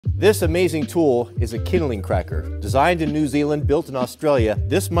This amazing tool is a kindling cracker. Designed in New Zealand, built in Australia,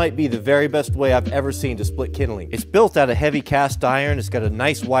 this might be the very best way I've ever seen to split kindling. It's built out of heavy cast iron, it's got a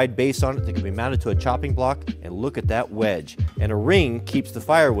nice wide base on it that can be mounted to a chopping block, and look at that wedge. And a ring keeps the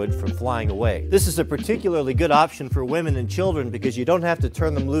firewood from flying away. This is a particularly good option for women and children because you don't have to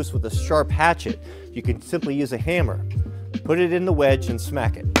turn them loose with a sharp hatchet. You can simply use a hammer. Put it in the wedge and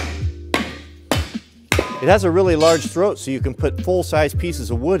smack it. It has a really large throat so you can put full-size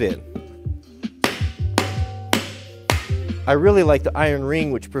pieces of wood in. I really like the iron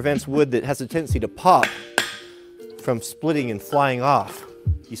ring, which prevents wood that has a tendency to pop from splitting and flying off.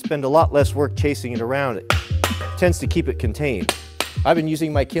 You spend a lot less work chasing it around. It tends to keep it contained. I've been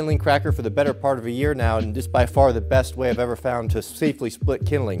using my kindling cracker for the better part of a year now, and it's by far the best way I've ever found to safely split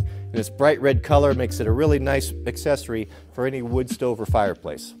kindling. And its bright red color makes it a really nice accessory for any wood stove or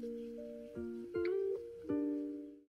fireplace.